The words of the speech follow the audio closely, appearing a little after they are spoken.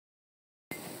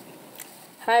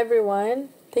Hi everyone,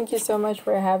 thank you so much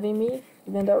for having me,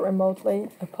 even though remotely.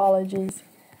 Apologies.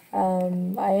 I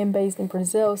am based in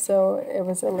Brazil, so it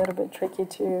was a little bit tricky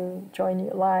to join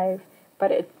you live.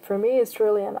 But for me, it's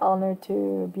truly an honor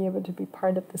to be able to be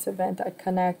part of this event that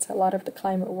connects a lot of the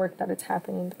climate work that is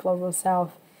happening in the global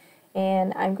south.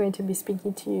 And I'm going to be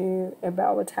speaking to you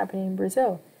about what's happening in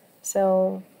Brazil.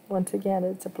 So once again,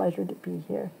 it's a pleasure to be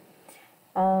here.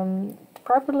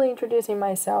 Properly introducing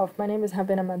myself, my name is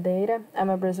Ravena Madeira. I'm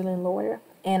a Brazilian lawyer,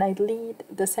 and I lead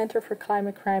the Center for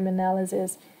Climate Crime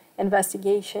Analysis,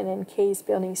 Investigation, and Case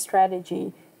Building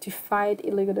Strategy to fight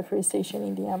illegal deforestation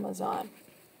in the Amazon.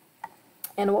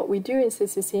 And what we do in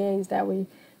CCCA is that we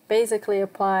basically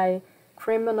apply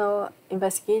criminal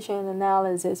investigation and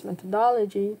analysis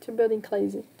methodology to building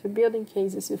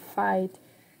cases to fight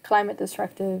climate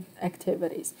destructive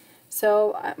activities.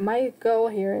 So my goal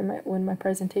here in my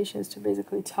presentation is to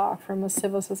basically talk from a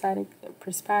civil society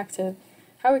perspective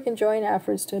how we can join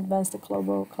efforts to advance the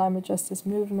global climate justice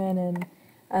movement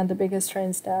and the biggest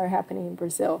trends that are happening in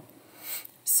Brazil.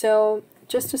 So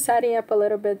just to setting up a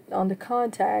little bit on the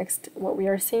context, what we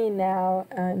are seeing now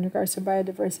in regards to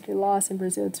biodiversity loss in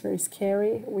Brazil, it's very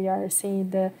scary. We are seeing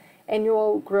the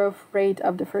annual growth rate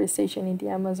of deforestation in the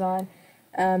Amazon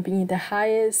being the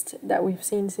highest that we've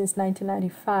seen since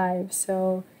 1995.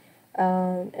 So,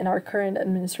 and our current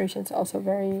administration is also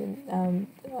very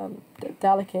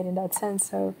delicate in that sense.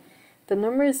 So, the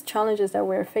numerous challenges that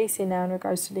we're facing now in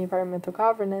regards to the environmental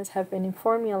governance have been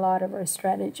informing a lot of our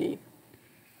strategy.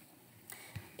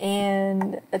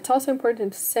 And it's also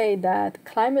important to say that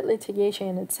climate litigation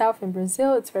in itself in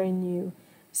Brazil, it's very new.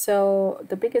 So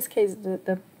the biggest case,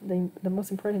 the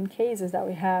most important cases that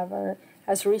we have are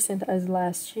as recent as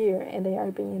last year, and they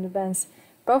are being advanced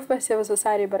both by civil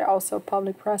society but also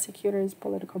public prosecutors,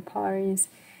 political parties,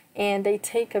 and they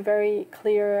take a very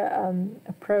clear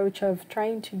approach of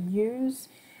trying to use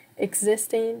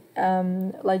existing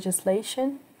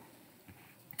legislation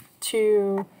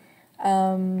to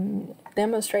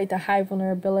demonstrate the high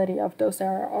vulnerability of those that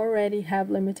already have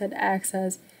limited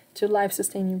access to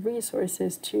life-sustaining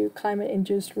resources, to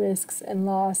climate-induced risks and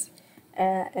loss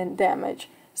and damage.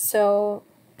 So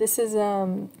this is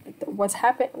what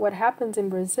happens in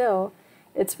Brazil.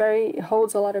 It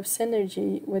holds a lot of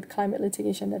synergy with climate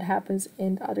litigation that happens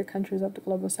in other countries of the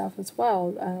global south as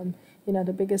well.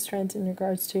 The biggest trend in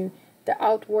regards to the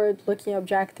outward-looking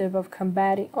objective of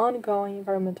combating ongoing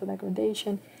environmental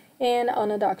degradation, and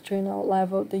on a doctrinal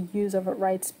level, the use of a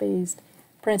rights-based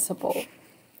principle.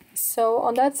 So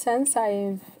on that sense,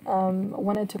 I've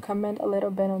wanted to comment a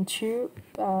little bit on two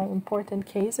important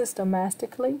cases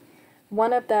domestically.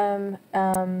 One of them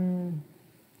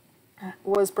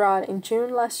was brought in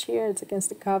June last year. It's against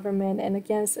the government and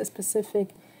against a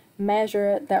specific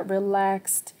measure that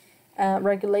relaxed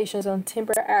regulations on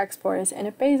timber exports, and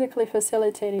it basically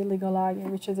facilitated illegal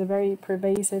logging, which is a very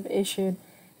pervasive issue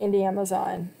in the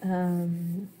Amazon.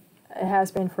 It has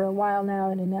been for a while now,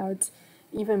 and now it's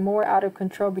even more out of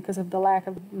control because of the lack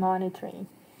of monitoring.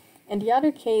 And the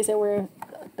other case that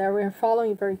we're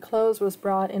following very close was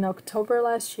brought in October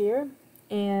last year,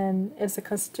 and it's a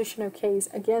constitutional case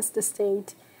against the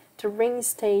state to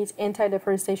reinstate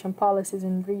anti-deforestation policies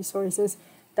and resources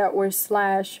that were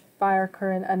slashed by our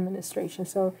current administration.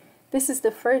 So this is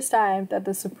the first time that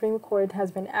the Supreme Court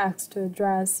has been asked to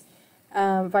address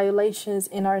violations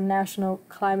in our national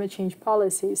climate change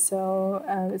policy. So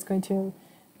it's going to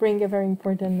bring a very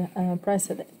important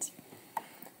precedent.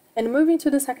 And moving to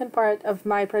the second part of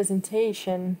my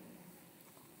presentation,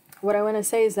 what I want to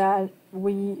say is that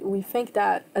we think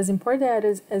that as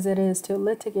important as it is to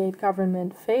litigate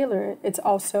government failure, it's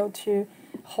also to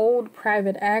hold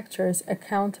private actors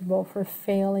accountable for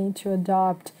failing to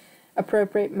adopt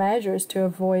appropriate measures to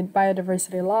avoid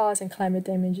biodiversity loss and climate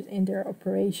damage in their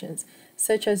operations,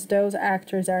 such as those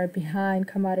actors that are behind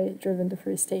commodity-driven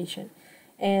deforestation.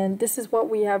 And this is what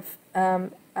we have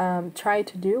tried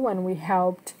to do when we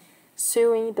helped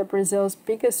suing the Brazil's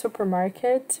biggest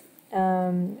supermarket,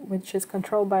 which is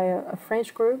controlled by a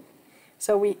French group.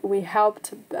 So we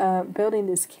helped building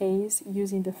this case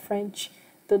using the French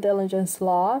due diligence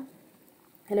law,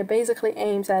 and it basically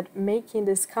aims at making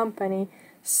this company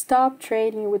stop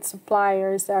trading with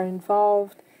suppliers that are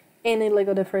involved in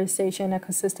illegal deforestation,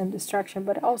 ecosystem destruction,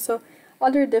 but also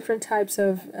other different types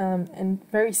of and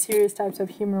very serious types of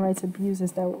human rights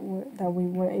abuses that we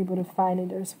were able to find in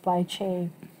their supply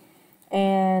chain.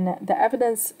 And the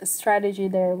evidence strategy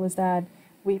there was that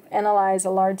we've analyzed a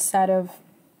large set of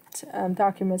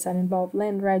documents that involve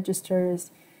land registers,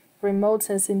 remote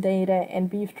sensing data, and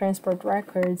beef transport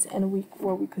records. And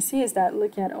what we could see is that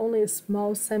looking at only a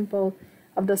small sample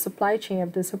of the supply chain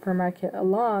of the supermarket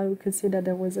alone, we could see that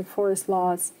there was a forest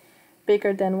loss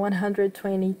bigger than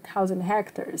 120,000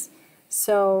 hectares.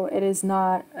 So it is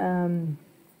not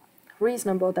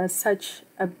reasonable that such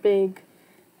a big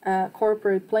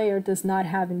corporate player does not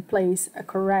have in place a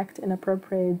correct and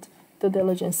appropriate due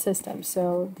diligence system.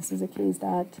 So this is a case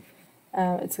that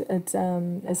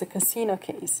it's a casino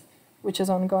case, which is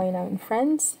ongoing now in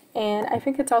France. And I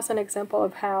think it's also an example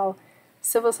of how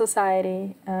civil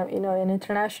society, an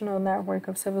international network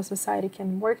of civil society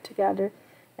can work together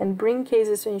and bring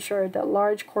cases to ensure that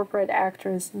large corporate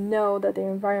actors know that their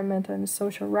environmental and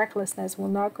social recklessness will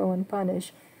not go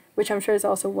unpunished, which I'm sure is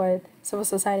also what civil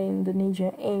society in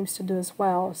Indonesia aims to do as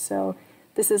well. So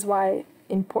this is why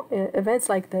events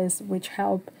like this, which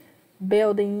help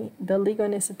building the legal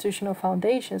and institutional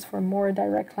foundations for more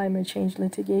direct climate change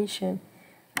litigation,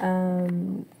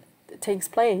 takes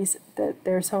place, that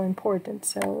they're so important.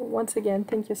 So once again,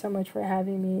 thank you so much for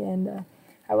having me, and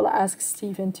I will ask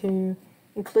Stephen to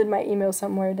include my email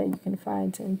somewhere that you can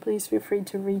find, and please feel free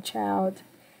to reach out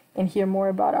and hear more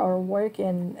about our work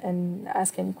and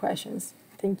ask any questions.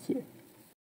 Thank you.